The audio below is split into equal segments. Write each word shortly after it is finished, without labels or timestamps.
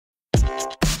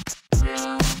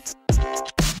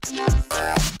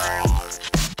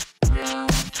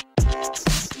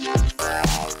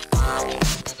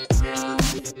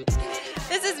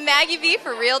Maggie V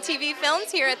for Real TV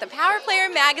Films here at the Power Player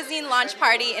Magazine launch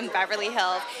party in Beverly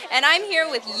Hills. And I'm here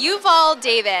with Yuval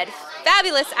David,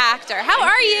 fabulous actor. How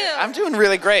are you? I'm doing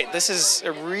really great. This is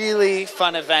a really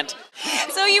fun event.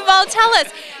 So Yuval, tell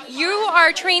us, you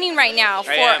are training right now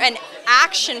for an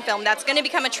action film that's going to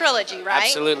become a trilogy, right?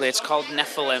 Absolutely. It's called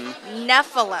Nephilim.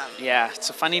 Nephilim. Yeah,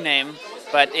 it's a funny name,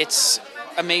 but it's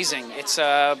amazing. It's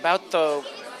about the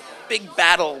big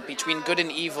battle between good and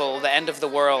evil, the end of the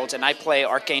world, and I play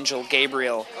Archangel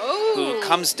Gabriel, who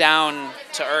comes down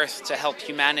to Earth to help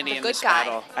humanity in this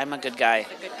battle. I'm a good guy.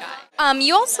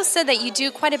 You also said that you do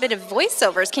quite a bit of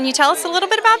voiceovers. Can you tell us a little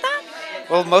bit about that?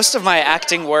 Well, most of my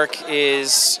acting work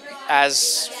is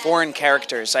as foreign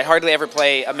characters. I hardly ever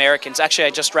play Americans. Actually, I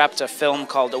just wrapped a film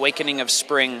called Awakening of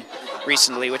Spring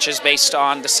recently, which is based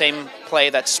on the same play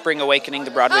that Spring Awakening,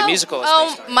 the Broadway musical, is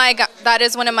based on. Oh my God, that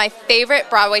is one of my favorite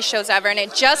Broadway shows ever, and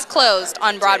it just closed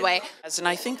on Broadway. And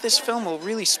I think this film will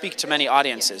really speak to many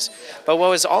audiences. But what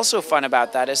was also fun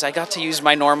about that is I got to use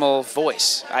my normal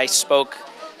voice. I spoke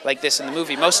like this in the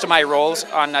movie. Most of my roles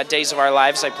on Days of Our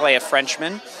Lives, I play a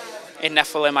Frenchman. In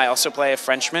Nephilim, I also play a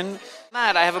Frenchman.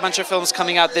 Matt, I have a bunch of films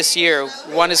coming out this year.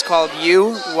 One is called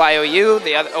You, Y-O-U,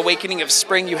 the other, Awakening of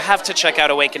Spring. You have to check out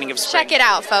Awakening of Spring. Check it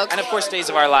out, folks. And of course, Days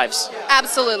of Our Lives.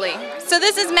 Absolutely. So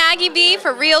this is Maggie B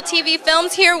for Real TV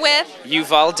Films here with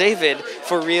Yuval David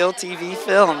for Real TV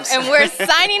Films. And we're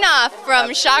signing off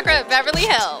from Chakra at Beverly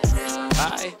Hills.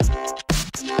 Bye.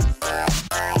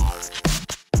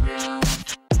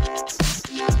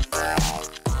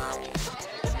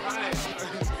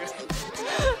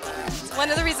 One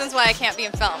of the reasons why I can't be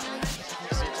in film.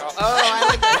 Oh, I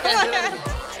like that.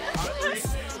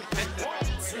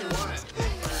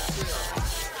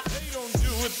 They don't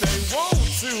do what they want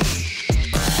to.